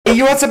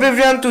Hey, what's up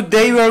everyone?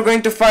 Today we are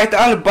going to fight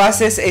all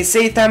bosses a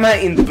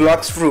Saitama in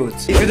Blox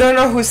Fruits. If you don't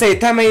know who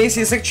Saitama is,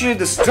 he's actually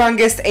the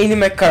strongest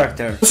anime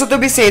character. So to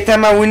be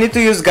Saitama, we need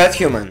to use God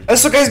Human.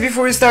 Also guys,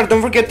 before we start,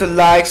 don't forget to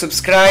like,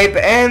 subscribe,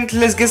 and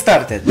let's get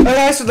started.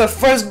 Alright, so the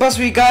first boss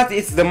we got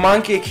is the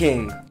Monkey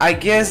King. I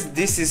guess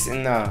this is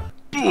enough.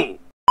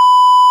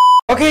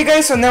 Okay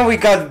guys, so now we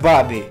got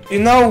Bobby.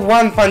 You know,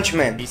 One Punch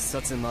Man.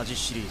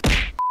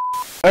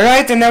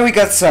 Alright, and now we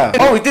got Sa.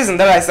 Oh, it isn't.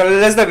 Alright, so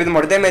let's do a bit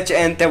more damage,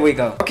 and there we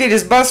go. Okay,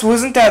 this boss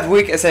wasn't that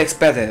weak as I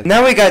expected.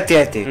 Now we got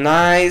Yeti.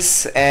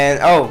 Nice,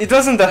 and oh, it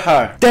wasn't that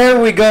hard. There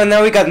we go,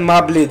 now we got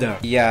Mob Leader.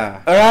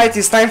 Yeah. Alright,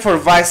 it's time for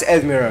Vice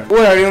Admiral.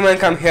 Where are you, man?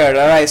 Come here.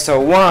 Alright, so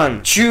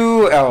 1,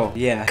 2, oh,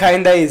 yeah.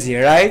 Kinda easy,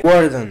 right?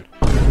 Warden.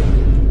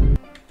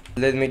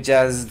 Let me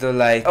just do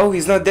like... Oh,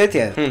 he's not dead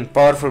yet.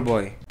 Powerful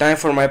boy. Time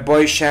for my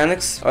boy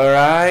Shanks.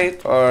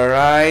 Alright,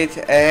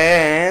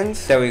 and...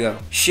 There we go.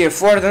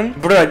 Chief Warden.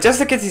 Bro, just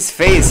look at his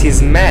face.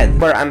 He's mad.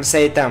 Bro, I'm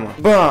Saitama.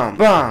 Boom,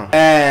 boom.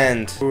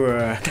 And...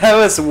 Bro, that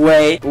was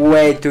way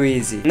too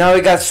easy. Now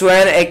we got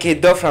Swan, aka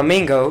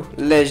Doflamingo.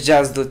 Let's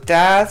just do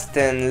that.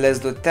 Then let's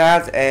do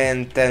that.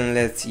 And then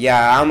let's...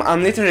 Yeah,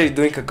 I'm literally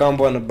doing a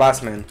combo on the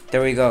boss, man.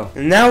 There we go.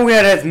 Now we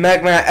are at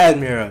Magma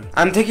Admiral.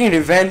 I'm taking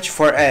revenge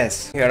for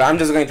S. Here, I'm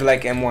just going to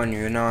like M1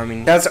 you know what I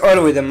mean? That's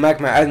all with the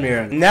Magma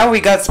Admiral. Now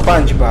we got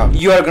SpongeBob.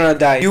 You are gonna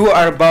die. You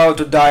are about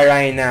to die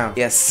right now.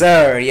 Yes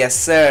sir, yes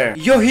sir.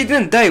 Yo, he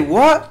didn't die.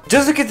 What?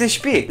 Just look at the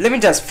HP. Let me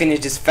just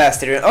finish this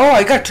faster. Oh,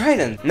 I got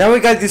Trident. Now we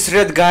got this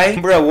red guy.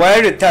 Bro, why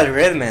are you that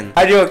red, man?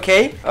 Are you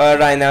okay?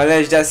 Alright, now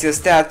let's just use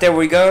that. There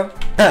we go.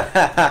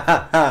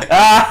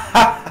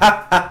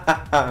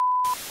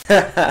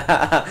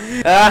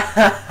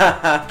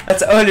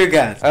 That's all you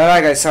got.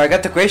 Alright guys, so I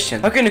got the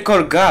question. How can you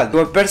call God to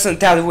a person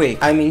that weak?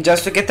 I mean,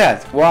 just look at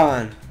that.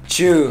 1,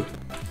 2.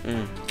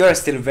 You're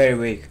still very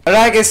weak.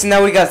 Alright guys,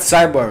 now we got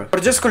Cyborg. Or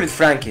just call it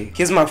Frankie.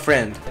 He's my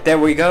friend. There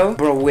we go.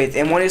 Bro, wait,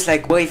 M1 is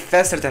like way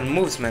faster than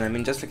moves, man. I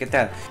mean, just look at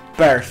that.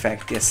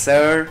 Perfect. Yes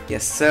sir.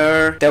 Yes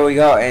sir. There we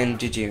go, and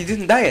GG. He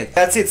didn't die yet.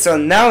 That's it. So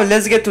now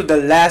let's get to the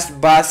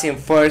last boss in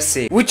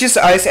 4C, which is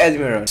Ice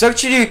Admiral. So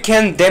actually you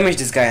can damage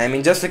this guy. I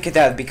mean, just look at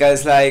that,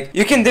 because like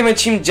you can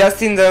damage him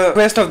just in the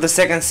quest of the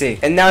second C.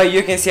 And now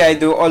you can see I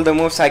do all the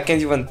moves, I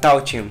can't even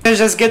touch him. Let's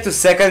just get to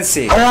second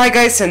C. Alright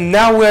guys, and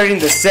now we're in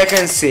the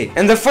second C.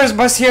 And the first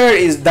boss here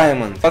is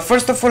Diamond. But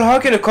first of all, how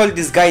can you call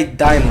this guy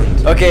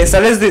Diamond? Okay, so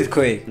let's do it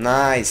quick.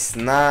 Nice,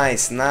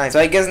 nice, nice. So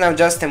I guess now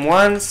just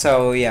M1,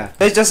 so yeah.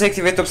 Let's just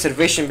activate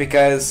observation,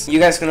 because you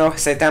guys can know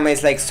Saitama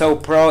is like so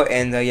pro,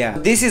 and yeah.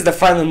 This is the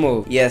final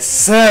move. Yes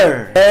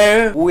sir.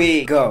 There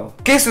we go.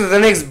 Okay, so the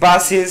next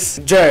boss is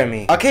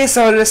Jeremy. Okay,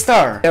 so let's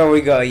start. There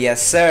we go.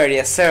 Yes sir,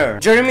 yes sir.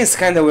 Jeremy is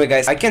kinda weird,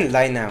 guys. I can't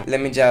lie now. Let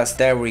me just...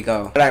 There we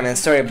go. Right, man,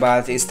 sorry,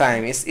 but it's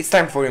time. It's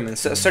time for you, man.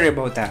 So, sorry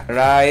about that.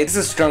 Right, this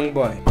is a strong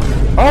boy.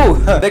 Oh,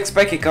 big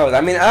spiky code.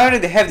 I mean, I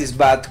already have this,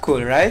 but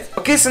cool, right?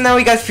 Okay, so now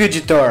we got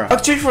Fujitora.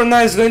 Actually, for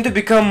now, it's going to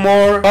become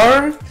more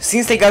hard,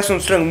 since they got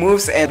some strong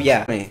moves, and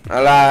yeah.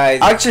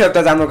 Alright. Actually, I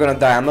thought I'm not gonna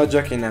die. I'm not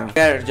joking now.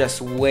 They're just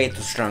way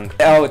too strong.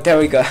 Oh, there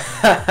we go.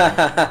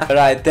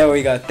 Alright, there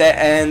we go.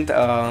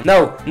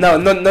 No,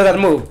 not that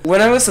move. When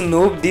I was a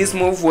noob, this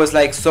move was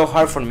like so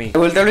hard for me. I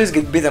will always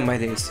get beaten by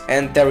this.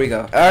 And there we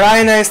go.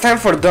 Alright, now it's time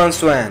for Don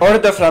Swan, or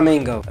the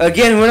Flamingo.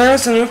 Again, when I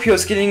was a noob, he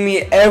was killing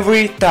me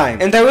every time.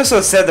 And I was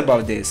so sad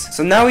about this.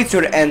 So now it's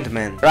your end,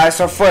 man. Right,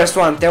 so first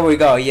one, there we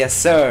go. Yes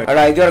sir.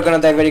 Alright, you are gonna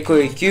die very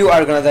quick. You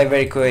are gonna die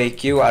very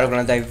quick. You are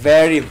gonna die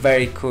very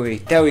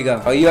quick. There we go.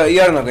 Oh,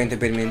 you're not going to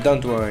beat me,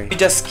 don't worry. You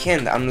just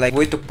can't. I'm like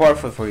way too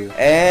powerful for you.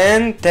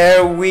 And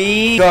there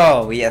we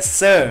go. Yes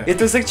sir. It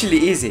was actually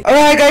easy.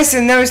 Alright guys,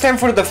 and now it's time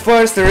for the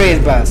first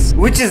raid boss,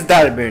 which is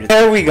Darkbeard.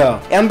 There we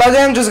go. And by the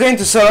way, I'm just going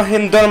to solo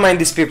him. Don't mind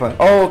these people.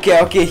 Oh,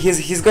 okay,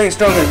 he's going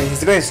stronger than me.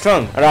 He's going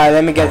strong. Alright,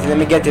 let me get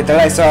it.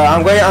 Alright, so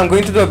I'm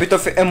going to do a bit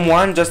of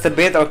M1, just a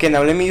bit. Okay,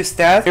 now let me use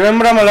that.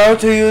 Remember, I'm allowed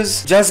to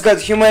use just God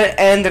Human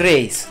and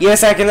Race.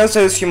 Yes, I can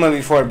also use Human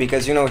before,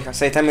 because you know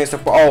Saitama is so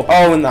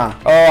oh nah.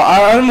 Oh,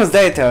 I almost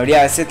died there.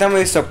 Yeah,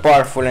 Saitama is so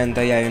powerful, and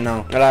yeah, you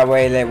know. Alright,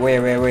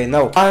 wait,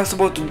 no. I'm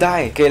about to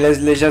die. Okay, let's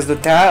just do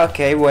that.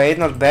 Okay, wait,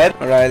 not bad.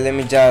 Alright, let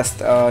me just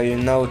you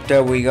know,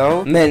 there we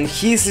go. Man,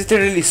 he's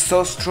literally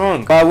so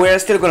strong, but we're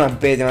still gonna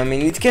beat him. I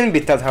mean, it can't be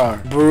that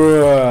hard,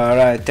 bro.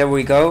 Alright, there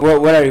we go.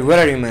 Where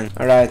are you, man?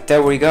 Alright,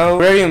 there we go.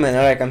 Where are you, man?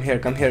 Alright, come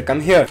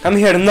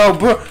here. No,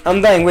 bro,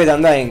 I'm dying. Wait,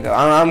 I'm dying.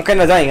 I'm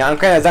kinda dying.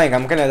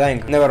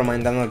 Never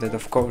mind, I'm not dead,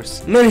 of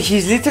course. Man,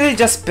 he's literally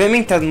just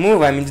spamming that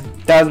move. I mean,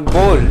 that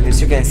ball,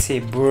 as you can see,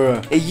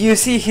 bro. You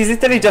see, he's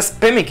literally just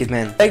spamming it,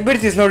 man. Like,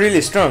 Bird is not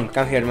really strong.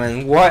 Come here,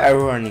 man. Why are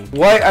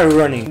you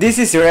running? This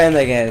is your end,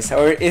 I guess.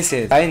 Or is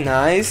it?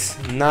 Nice.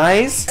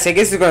 So I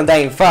guess you're gonna die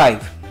in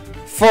 5,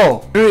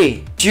 4,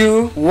 3,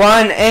 2,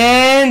 1,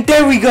 and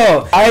there we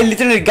go. I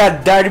literally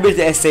got Darby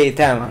as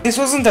Saitama. This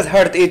wasn't that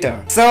hard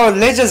either. So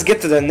let's just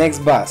get to the next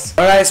boss.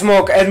 Alright,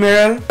 Smoke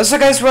Admiral. Also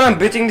guys, while I'm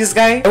beating this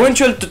guy, I want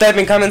you all to type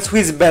in comments who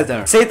is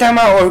better,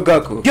 Saitama or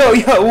Goku.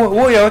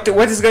 Yo,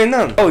 what is going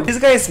on? Oh, this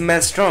guy is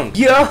mad strong.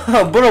 Yo,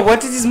 bro,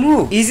 what is this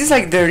move? Is this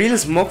like the real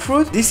Smoke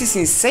Fruit? This is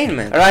insane,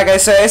 man. Alright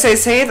guys, so as I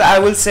said, I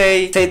will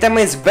say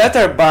Saitama is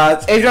better,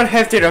 but everyone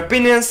have their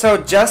opinions, so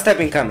just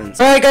type in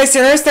comments. Alright guys, so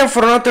now it's time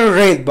for another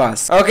raid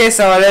boss. Okay,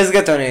 so let's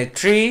get on it.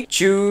 3,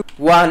 2,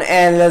 1,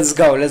 and let's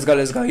go.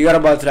 You are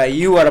about right.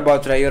 You are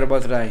about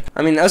right.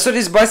 I mean, also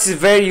this boss is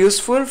very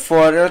useful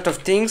for a lot of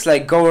things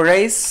like go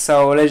race,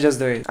 so let's just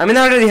do it. I mean,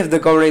 I already have the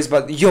go race,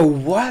 but yo,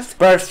 what?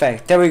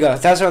 Perfect. There we go.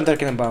 That's what I'm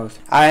talking about.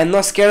 I am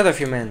not scared of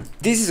you, man.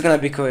 This is gonna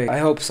be quick. I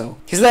hope so.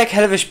 He's like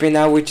half HP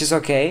now, which is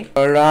okay.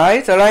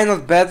 Alright,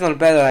 not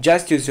bad.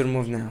 Just use your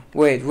move now.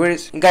 Wait, where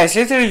is... Guys,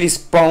 literally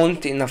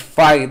spawned in a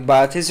fight,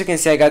 but as you can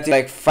see, I got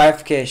like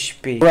 5k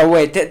HP. Bro,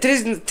 wait,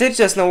 there's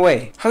just no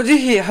way. How did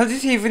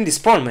he even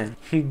despawn, man?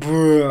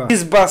 Bruh.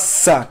 This boss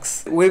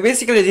sucks. We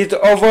basically did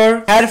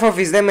over half of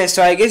his damage,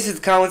 so I guess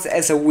it counts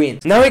as a win.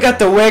 Now we got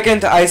the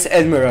awakened Ice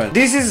Admiral.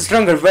 This is a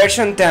stronger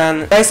version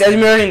than Ice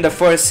Admiral in the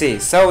 4th sea.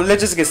 So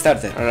let's just get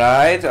started.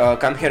 Alright, oh,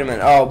 come here,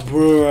 man. Oh,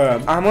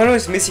 bruh. I'm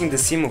always missing the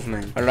C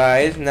movement.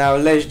 Alright, now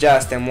let's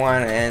just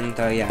M1 and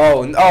yeah.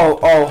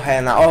 Oh,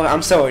 Hannah. Oh,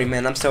 I'm sorry,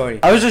 man. I'm sorry.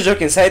 I was just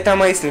joking.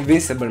 Saitama is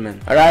invincible, man.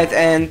 Alright,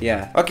 and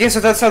yeah. Okay, so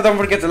that's all. Don't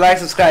forget to like,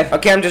 subscribe.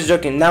 Okay, I'm just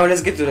joking. Now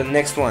let's get to the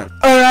next one.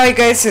 Alright,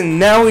 guys, and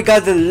now we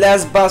got the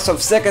last boss of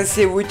 2nd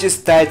sea, which is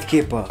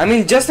Tidekeeper. I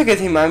mean, just look at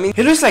him. I mean,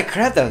 he looks like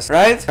Kratos,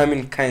 right? I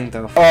mean, kind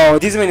of. Oh,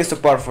 this man is so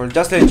powerful.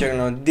 Just let you check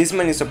now. This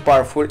man is so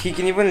powerful. He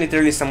can even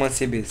literally summon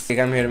sea beasts. Okay,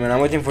 come here, man.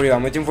 I'm waiting for you.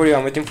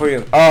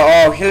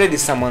 Oh, he already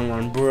summoned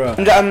one, bro.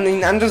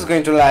 I'm just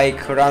going to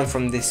like run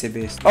from this sea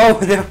beast. Oh,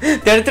 they're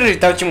literally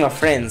touching my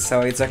friends,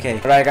 so it's okay.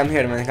 Alright, come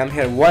here, man. Come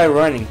here. Why are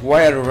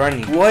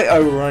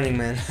you running,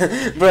 man?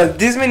 Bro,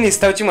 this man is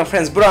touching my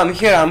friends. Bro,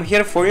 I'm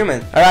here for you,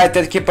 man. Alright,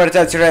 Tidekeeper,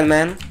 that's right,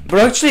 man.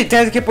 Bro, actually,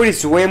 Tidekeeper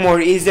is way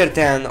more easier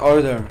than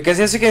Order, because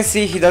as you can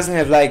see, he doesn't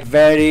have like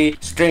very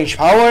strange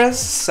powers.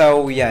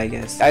 So yeah, I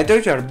guess I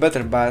thought you are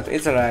better, but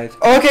it's alright.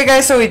 Okay,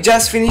 guys, so we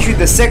just finished with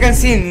the 2nd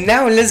sea.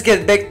 Now let's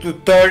get back to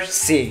 3rd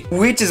sea,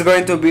 which is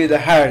going to be the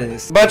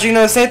hardest. But you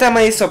know,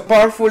 Saitama is so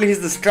powerful.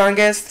 He's the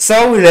strongest.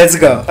 So let's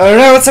go.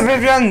 Alright, what's up,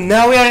 everyone?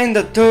 Now we are in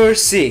the 3rd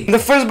sea. The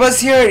first boss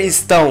here is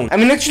Stone. I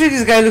mean, actually,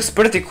 this guy looks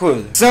pretty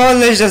cool. So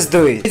let's just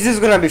do it. This is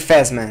gonna be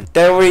fast, man.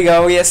 There we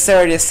go. Yes,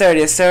 sir.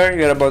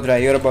 You're about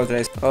right.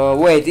 Oh,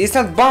 wait, it's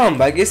not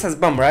bomb. I guess that's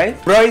bomb, right?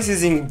 Bro is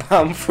using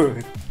bomb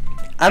fruit.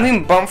 I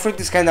mean, bomb fruit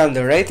is kinda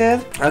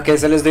underrated. Okay,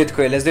 so let's do it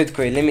quick.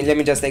 Let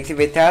me just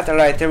activate that.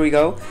 Alright, there we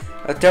go.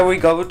 There we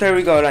go.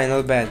 Alright,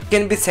 not bad.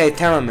 Can be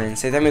Saitama, man.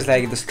 Saitama is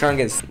like the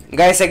strongest.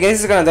 Guys, I guess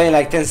it's gonna die in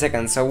like 10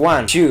 seconds. So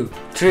 1, 2,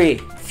 3,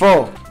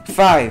 4,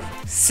 5,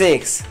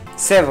 6,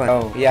 7.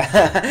 Oh,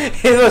 yeah.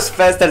 It was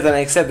faster than I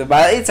expected,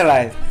 but it's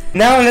alright.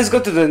 Now let's go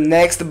to the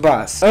next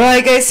boss.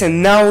 Alright, guys,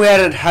 and now we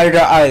are at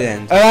Hydra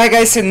Island. Alright,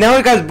 guys, and now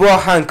we got Boa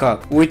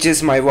Hancock, which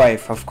is my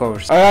wife, of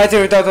course. Alright,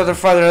 without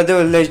further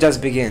ado, let's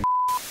just begin.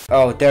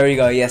 Oh, there we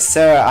go. Yes,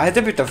 sir. I had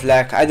a bit of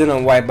lag. I don't know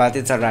why, but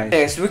it's alright.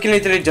 Yes, we can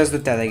literally just do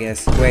that, I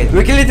guess. Wait,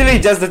 we can literally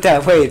just do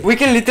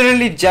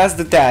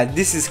that.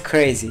 This is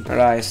crazy.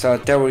 Alright, so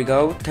there we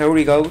go.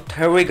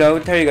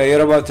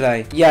 You're about to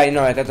die. Yeah, you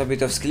know, I got a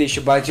bit of skill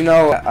issue, but you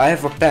know, I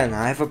have a plan.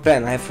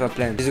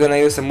 She's gonna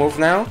use a move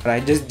now.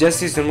 Right, just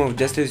use your move.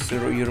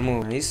 Your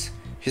move. Nice.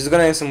 She's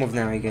gonna use a move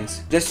now, I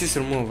guess. Just use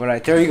her move.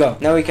 Alright, there we go.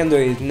 Now we can do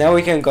it. Now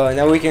we can go.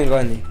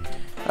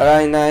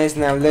 Alright, nice.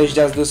 Now let's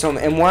just do some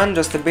M1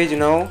 just a bit, you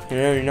know.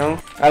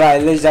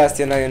 Alright, let's just,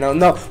 you know.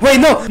 No, wait,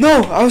 no.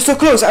 I was so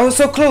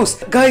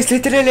close. Guys,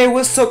 literally I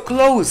was so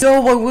close.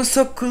 No, I was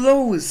so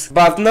close.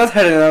 But not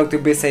hard enough to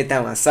be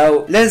Saitama.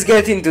 So let's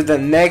get into the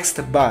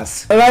next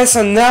boss. Alright,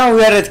 so now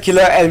we are at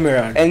Killer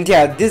Admiral. And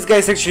yeah, this guy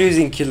is actually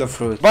using Killer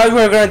Fruit. But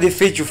we're gonna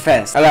defeat you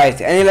fast. Alright,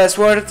 any last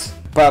words?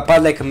 But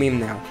like a meme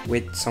now,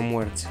 with some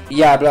words.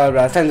 Yeah, blah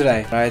blah, time to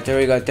die. Alright, there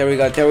we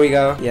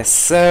go. Yes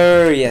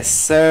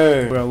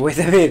sir. Bro, wait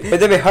a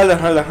bit, hold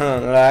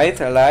on. Alright.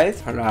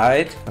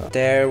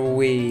 There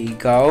we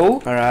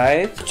go.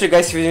 Alright. Actually,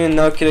 guys, if you didn't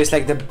know, Killer is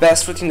like the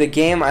best fruit in the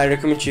game. I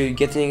recommend you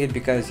getting it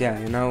because, yeah,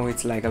 you know,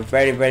 it's like a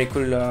very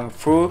cool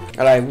fruit.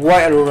 Alright,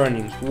 why are you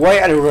running?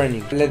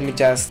 Let me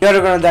just... You're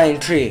gonna die in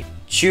 3,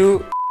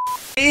 2...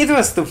 It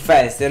was too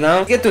fast, you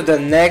know. Get to the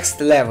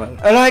next level.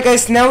 Alright,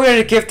 guys, now we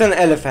are at Captain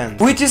Elephant,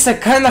 which is a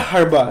kinda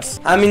hard boss.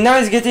 I mean, now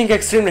it's getting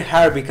extremely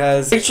hard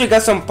because we actually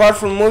got some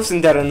powerful moves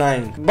and they're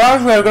annoying. But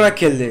we are gonna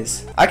kill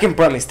this. I can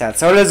promise that.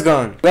 So let's go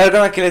on. We are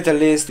gonna kill it at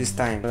least this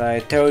time.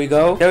 Alright, there we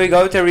go.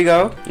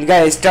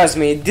 Guys, trust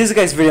me, this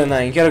guy is very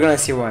annoying. You're gonna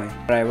see why.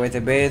 Alright, wait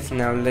a bit.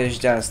 Now let's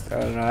just...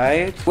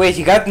 Alright. Wait,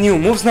 he got new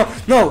moves? No,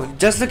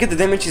 just look at the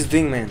damage he's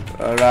doing, man.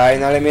 Alright,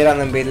 now let me run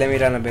a bit.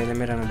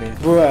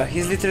 Bruh,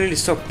 he's literally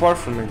so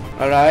powerful, powerful,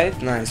 man.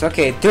 Alright, nice.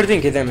 Okay,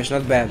 13k damage,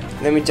 not bad.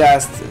 Let me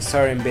just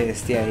sorry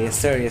beast. Yeah, yes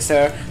sir, yes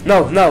sir.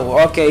 No, no,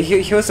 okay,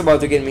 he was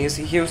about to get me.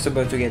 He was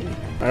about to get me.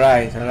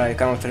 Alright,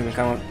 come after me,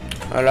 come on.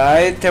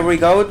 Alright, there we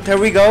go, there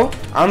we go.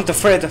 I'm not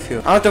afraid of you.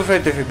 I'm not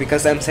afraid of you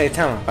because I'm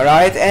Saitama.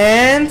 Alright,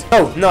 and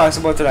oh no, I was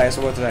about to die, I was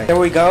about to die. There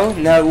we go.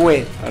 Now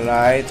wait.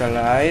 Alright.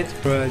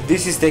 Bro,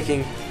 this is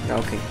taking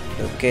okay.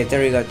 Okay, there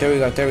we go, there we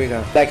go, there we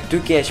go. Like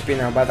 2k HP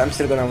now, but I'm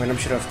still gonna win, I'm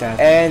sure of that.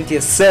 And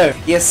yes sir,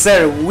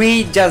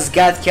 we just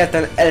got cat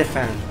and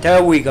elephant.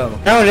 There we go.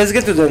 Now let's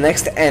get to the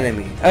next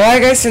enemy.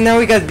 Alright guys, so now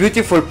we got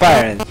beautiful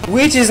pirate,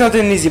 which is not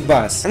an easy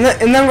boss. And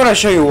I'm gonna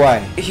show you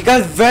why. He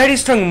got very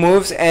strong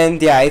moves and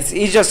yeah, it's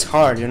just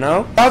hard, you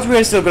know? But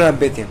we're still gonna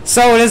beat him.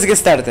 So let's get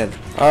started.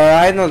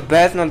 Alright, not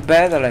bad, not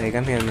bad. Alright,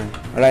 come here, man.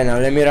 Alright, now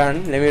let me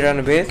run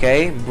a bit.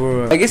 Okay,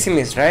 bro. I guess he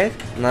missed, right?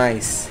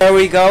 Nice. There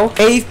we go.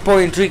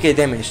 8.3k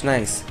damage.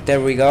 Nice. There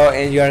we go.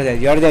 And you are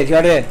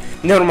dead.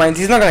 Never mind.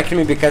 He's not gonna kill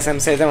me because I'm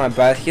Saitama,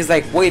 but he's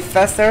like way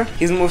faster.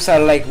 His moves are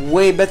like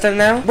way better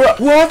now. Bro,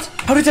 what?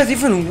 How did that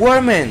even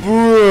work, man?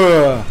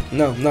 Bro.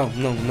 No.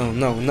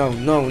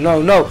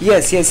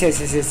 Yes.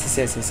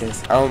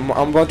 I'm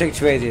about to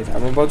activate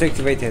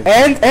it.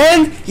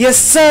 And yes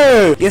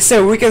sir.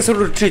 We can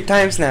solo 3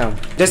 times now.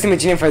 Just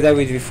imagine if I died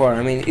with before.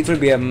 I mean, it will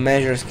be a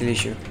major skill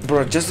issue.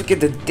 Bro, just look at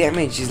the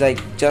damage. It's like,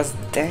 just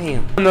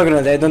damn. I'm not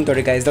gonna die. Don't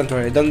worry, guys. Don't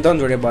worry. Don't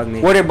worry about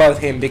me. Worry about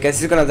him because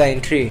he's gonna die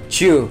in 3,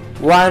 2,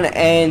 1,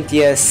 and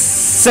yes,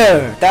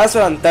 sir. That's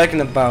what I'm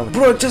talking about.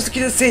 Bro, just look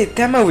at the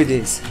Saitama with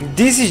this.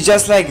 This is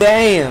just like,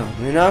 damn.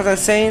 You know what I'm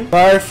saying?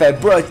 Perfect,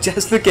 bro.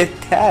 Just look at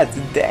that.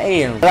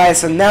 Damn. Alright,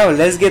 so now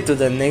let's get to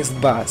the next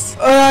boss.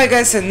 Alright,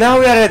 guys. So now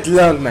we are at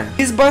Longman.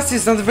 This boss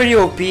is not very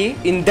OP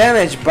in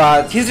damage,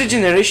 but his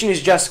regeneration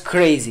is just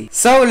crazy.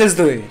 So let's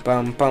do it.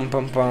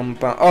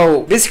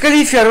 Oh,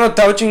 basically if you are not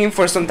touching him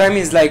for some time,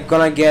 he's like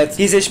gonna get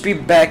his HP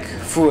back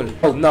full.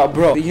 Oh no,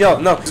 bro,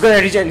 no, he's gonna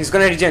regen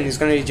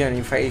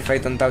if I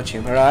don't touch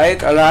him.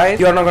 Alright,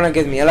 you're not gonna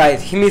get me.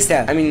 Alright, he missed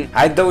that. I mean,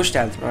 I dodged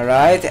that.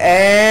 Alright,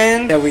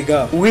 and there we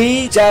go.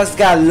 We just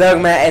got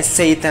Lugman as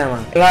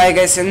Saitama. Alright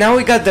guys, so now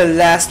we got the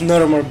last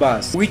normal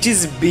boss, which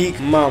is Big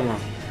Mama.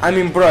 I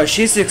mean, bro,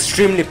 she's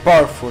extremely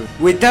powerful.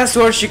 With that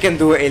sword, she can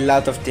do a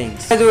lot of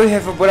things. I do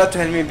have a bullet to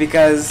help me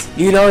because,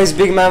 you know, it's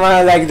Big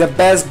Mama, like the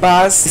best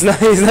boss.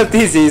 It's not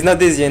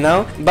easy, you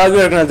know? But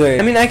we're gonna do it.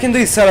 I mean, I can do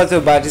it solo too,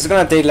 but it's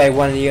gonna take like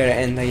 1 year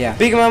and yeah.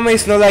 Big Mama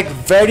is not like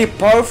very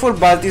powerful,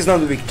 but it's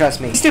not weak,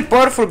 trust me. It's still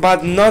powerful,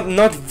 but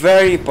not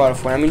very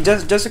powerful. I mean,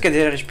 just look at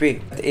her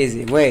HP.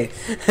 Easy, wait.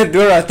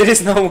 Dura, there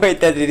is no way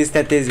that it is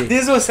that easy.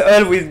 This was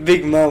all with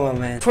Big Mama,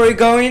 man. Before you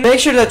go in, make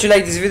sure that you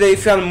like this video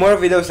if you want more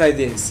videos like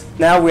this.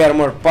 Now we are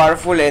more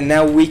powerful and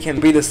now we can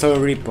be the Soul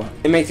Reaper.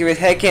 Let me activate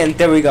Hack and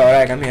there we go.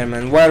 Alright, I'm here,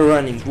 man. Why are you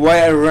running?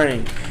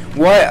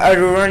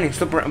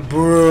 Stop running.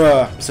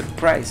 Bruh. I'm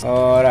surprised.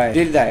 Alright.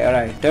 Did die.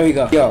 Alright. There we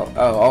go. Yo.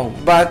 Oh.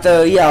 But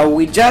yeah,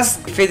 we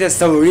just defeated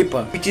Soul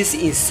Reaper, which is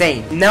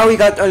insane. Now we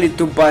got only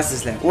 2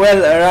 bosses left.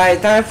 Well,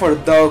 alright, time for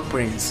Dog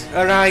Prince.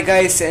 Alright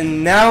guys,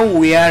 and now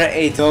we are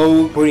a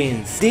Dog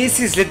Prince. This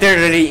is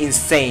literally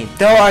insane.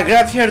 Though I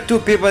grabbed here 2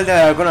 people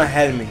that are gonna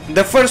help me.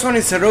 The first one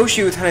is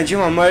Roshi with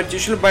Hanajima merch, you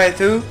should buy it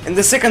too. And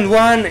the second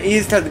one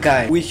is that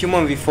guy with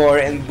Human V4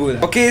 and Buddha.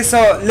 Okay,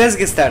 so let's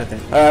get started.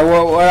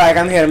 Alright,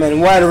 I'm here, man.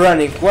 Why are you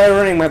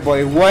running, my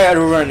boy? Why are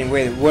you running?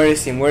 Wait, where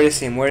is him? Where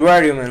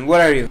are you, man?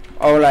 Where are you?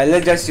 Alright,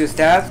 let's just use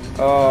that.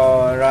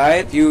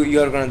 Alright,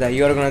 you're gonna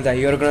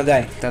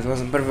die. That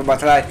wasn't perfect,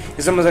 but alright.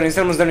 He's almost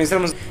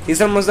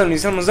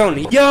done.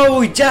 Yo,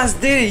 we just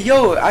did it.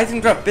 Yo, I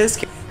didn't drop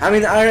Pesky. I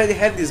mean, I already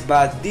have this,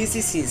 but this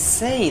is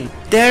insane.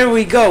 There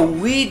we go.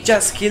 We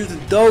just killed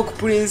Dog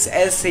Prince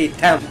as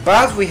Saitama,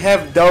 but we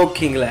have Dog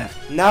King left.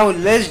 Now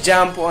let's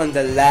jump on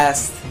the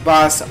last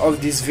boss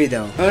of this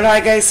video.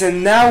 Alright guys,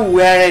 and now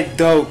we're at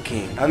Dog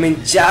King. I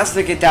mean, just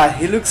look at that.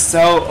 He looks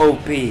so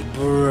OP.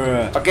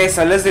 Bruh. Okay,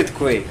 so let's do it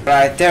quick.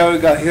 Right, there we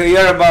go.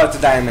 You're about to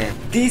die, man.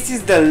 This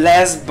is the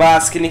last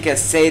boss killing a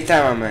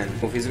Saitama, man.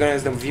 He's gonna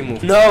use the V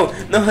move. No,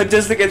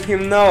 just look at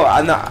him. No,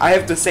 I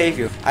have to save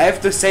you. I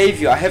have to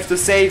save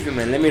you,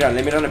 man. Let me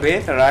run a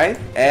bit, alright?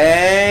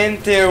 And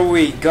there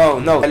we go.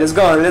 No, let's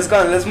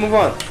move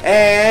on.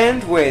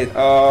 And wait,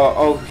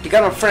 oh, he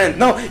got a friend.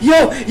 No,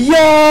 yo,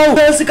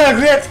 that's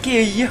got red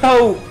key,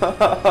 yo.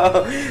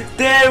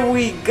 There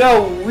we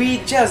go. We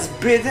just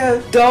beat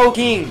the Dog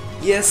King.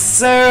 Yes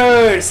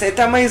sir,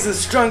 Saitama is the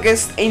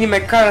strongest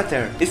anime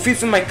character. It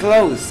fits in my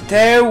clothes.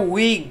 There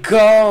we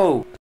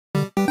go.